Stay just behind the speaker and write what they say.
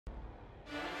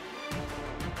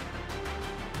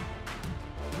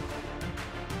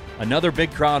Another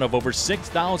big crowd of over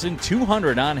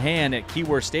 6,200 on hand at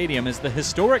Keyworth Stadium as the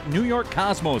historic New York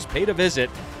Cosmos paid a visit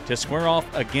to square off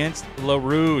against Le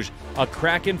Rouge. A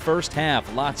cracking first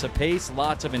half, lots of pace,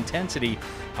 lots of intensity.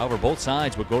 However, both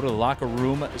sides would go to the locker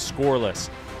room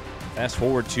scoreless. Fast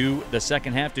forward to the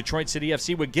second half, Detroit City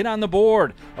FC would get on the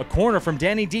board. A corner from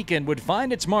Danny Deacon would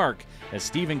find its mark as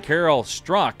Stephen Carroll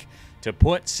struck to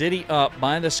put City up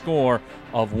by the score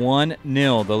of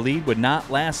 1-0. The lead would not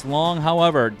last long,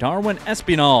 however. Darwin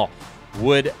Espinal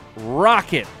would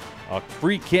rocket a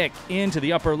free kick into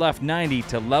the upper left 90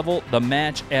 to level the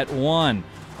match at 1.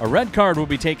 A red card will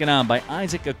be taken on by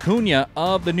Isaac Acuna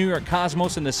of the New York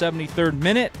Cosmos in the 73rd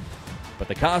minute, but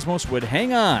the Cosmos would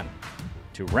hang on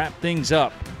to wrap things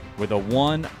up with a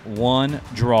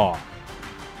 1-1 draw.